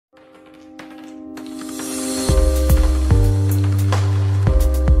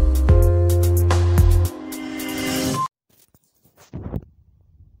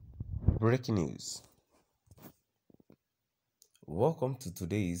Breaking news. Welcome to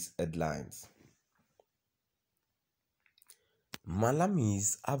today's headlines.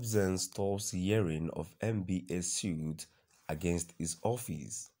 Malami's absence stalls hearing of NBA suit against his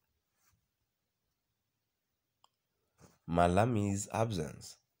office. Malami's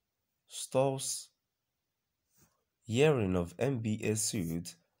absence stalls hearing of NBA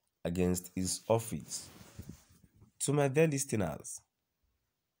suit against his office. To my dear listeners,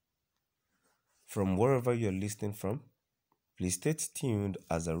 from wherever you're listening from, please stay tuned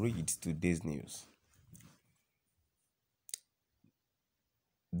as I read today's news.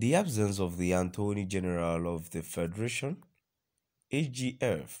 The absence of the Attorney General of the Federation,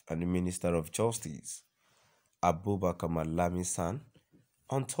 AGF, and the Minister of Justice, Abubakar Malami-san,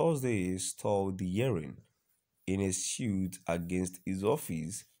 on Thursday stalled the hearing in a suit against his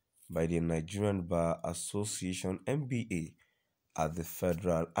office by the Nigerian Bar Association (NBA) at the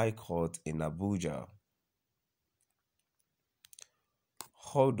Federal High Court in Abuja.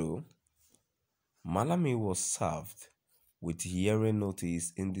 Although Malami was served with hearing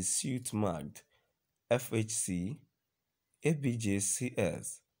notice in the suit marked FHC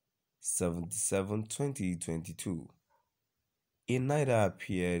ABJCS 77-2022, he neither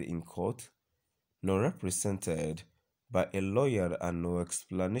appeared in court nor represented by a lawyer, and no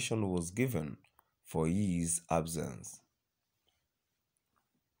explanation was given for his absence.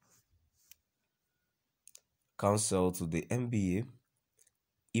 Counsel to the NBA,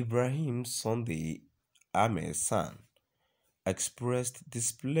 Ibrahim Sunday Ahmed San, expressed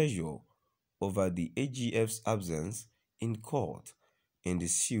displeasure over the AGF's absence in court in the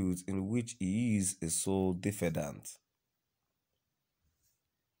suit in which he is a sole defendant.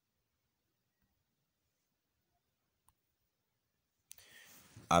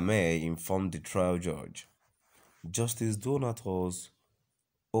 Ahmed informed the trial judge, Justice Donatus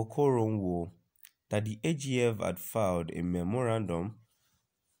Okoronwo, that the AGF had filed a memorandum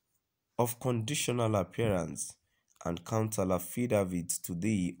of conditional appearance and counter affidavit to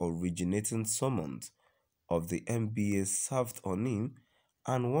the originating summons of the NBA served on him,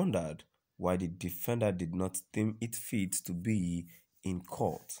 and wondered why the defender did not deem it fit to be in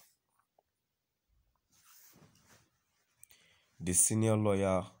court. The senior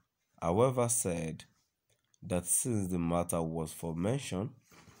lawyer, however, said that since the matter was for mention,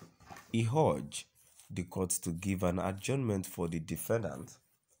 he urged the court to give an adjournment for the defendant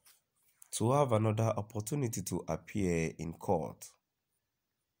to have another opportunity to appear in court.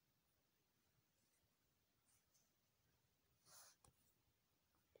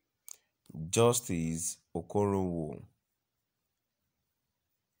 Justice Okoronwo,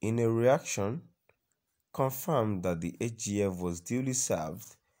 in a reaction, confirmed that the AGF was duly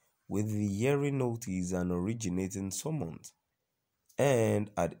served with the hearing notice and originating summons,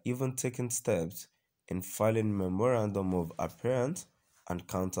 and had even taken steps in filing memorandum of appearance and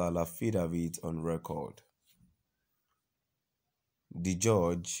counter affidavit on record. The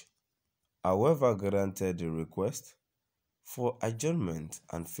judge, however, granted the request for adjournment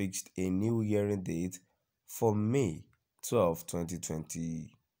and fixed a new hearing date for May 12,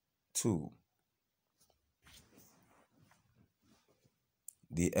 2022.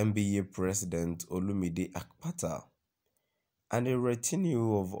 The NBA President Olumide Akpata and a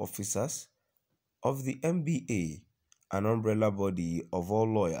retinue of officers of the NBA, an umbrella body of all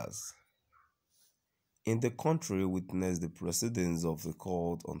lawyers in the country, witnessed the proceedings of the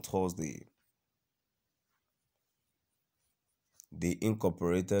court on Thursday. The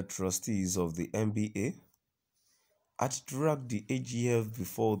incorporated trustees of the NBA had dragged the AGF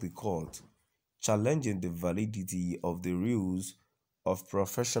before the court, challenging the validity of the rules of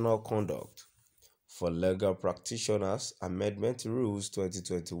professional conduct for legal practitioners Amendment Rules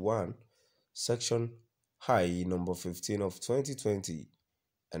 2021, Section I, Number 15 of 2020,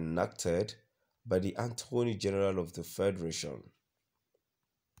 enacted by the Attorney General of the Federation.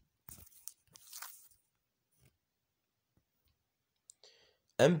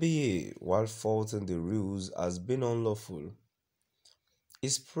 NBA, while faulting the rules as being unlawful,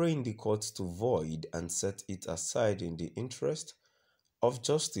 is praying the court to void and set it aside in the interest of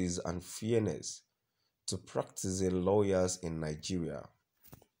justice and fairness to practicing lawyers in Nigeria.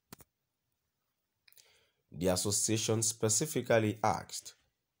 The association specifically asked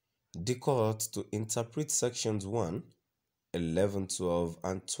the court to interpret Sections 1, 11, 12,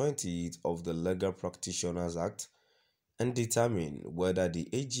 and 20 of the Legal Practitioners Act and determine whether the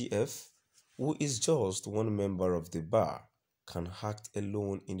AGF, who is just one member of the bar, can act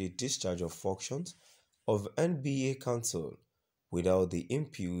alone in the discharge of functions of NBA counsel without the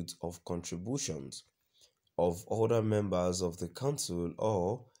input of contributions of other members of the council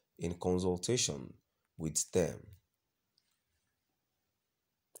or in consultation with them.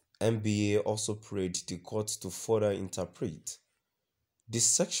 NBA also prayed the court to further interpret the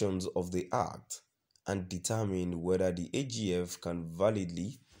sections of the Act and determine whether the AGF can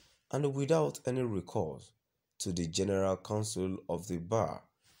validly and without any recourse to the General Council of the Bar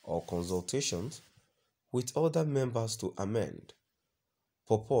or consultations with other members to amend,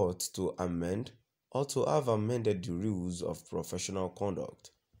 purport to amend, or to have amended the rules of professional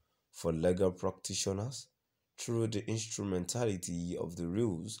conduct for legal practitioners through the instrumentality of the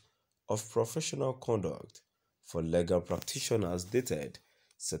rules of professional conduct for legal practitioners dated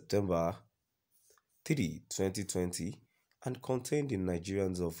September 3, 2020 and contained in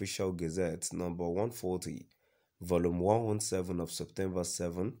Nigerian's Official Gazette number 140, volume 117 of September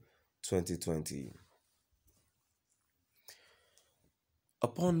 7, 2020.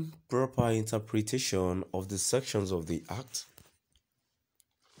 Upon proper interpretation of the sections of the Act,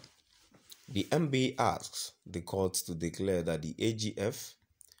 the MB asks the court to declare that the AGF,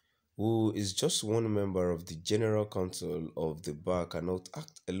 who is just one member of the General Council of the Bar, cannot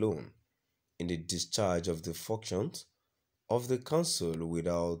act alone in the discharge of the functions of the Council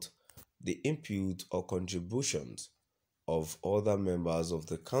without the input or contributions of other members of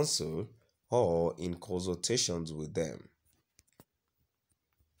the Council or in consultations with them.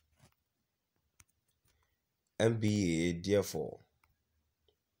 NBA therefore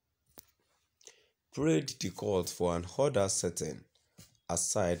prayed the court for an order setting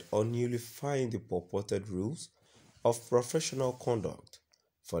aside or nullifying the purported rules of professional conduct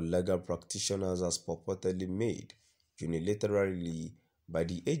for legal practitioners as purportedly made unilaterally by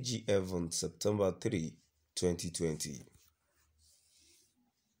the AGF on September 3, 2020.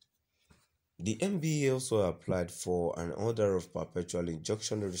 The NBA also applied for an order of perpetual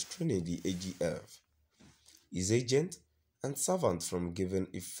injunction restraining the AGF, his agent, and servant from giving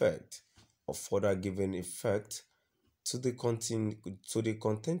effect or further giving effect to the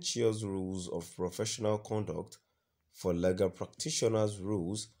contentious rules of professional conduct for legal practitioners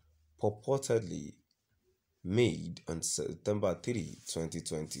rules purportedly made on September 3,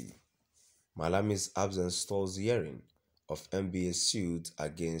 2020. Malami's absence stalls hearing of NBA suit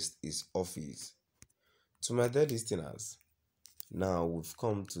against his office. To my dear listeners, now we've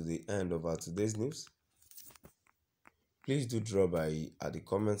come to the end of our today's news. Please do drop by at the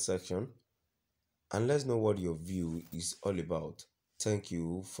comment section and let's know what your view is all about. Thank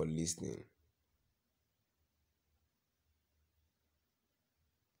you for listening.